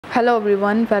Hello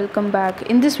everyone, welcome back.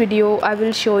 In this video I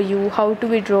will show you how to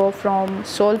withdraw from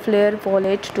Solflare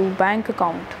wallet to bank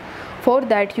account. For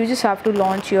that you just have to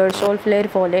launch your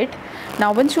Solflare wallet.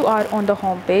 Now once you are on the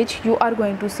home page, you are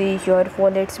going to see your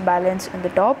wallet's balance in the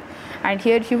top, and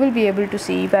here you will be able to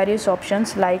see various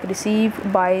options like receive,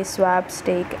 buy, swap,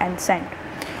 stake and send.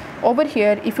 Over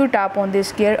here, if you tap on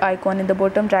this gear icon in the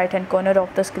bottom right hand corner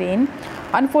of the screen,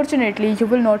 unfortunately you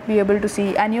will not be able to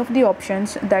see any of the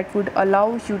options that would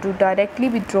allow you to directly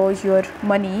withdraw your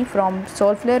money from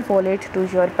Solflare wallet to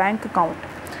your bank account.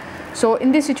 So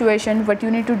in this situation, what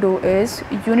you need to do is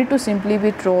you need to simply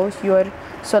withdraw your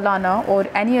Solana or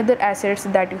any other assets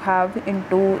that you have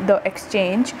into the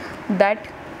exchange that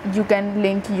you can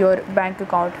link your bank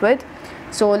account with.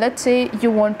 So let's say you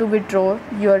want to withdraw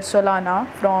your Solana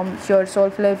from your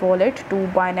Solflare wallet to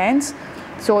Binance.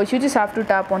 So you just have to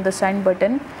tap on the send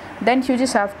button. Then you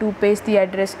just have to paste the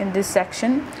address in this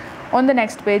section. On the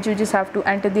next page, you just have to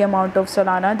enter the amount of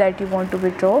Solana that you want to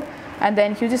withdraw, and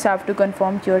then you just have to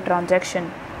confirm your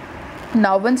transaction.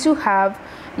 Now once you have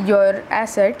your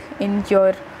asset in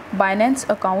your Binance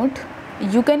account,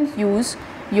 you can use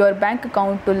your bank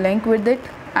account to link with it,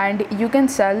 and you can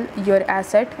sell your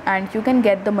asset and you can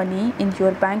get the money in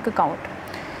your bank account.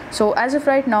 So as of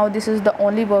right now, this is the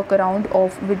only workaround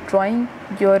of withdrawing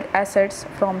your assets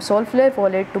from Solflare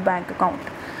wallet to bank account.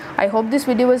 I hope this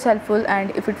video was helpful,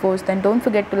 and if it was, then don't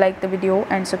forget to like the video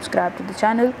and subscribe to the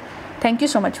channel. Thank you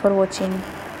so much for watching.